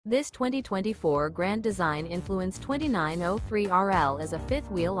This 2024 Grand Design Influence 2903RL is a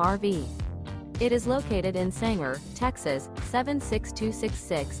fifth-wheel RV. It is located in Sanger, Texas,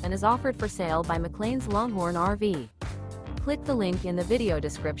 76266 and is offered for sale by McClain's Longhorn RV. Click the link in the video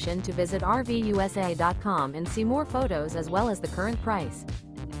description to visit RVUSA.com and see more photos as well as the current price.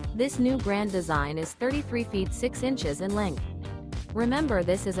 This new Grand Design is 33 feet 6 inches in length. Remember,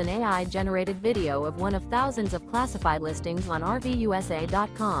 this is an AI-generated video of one of thousands of classified listings on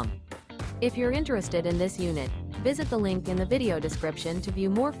RVUSA.com. If you're interested in this unit, visit the link in the video description to view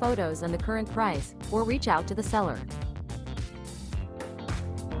more photos and the current price, or reach out to the seller.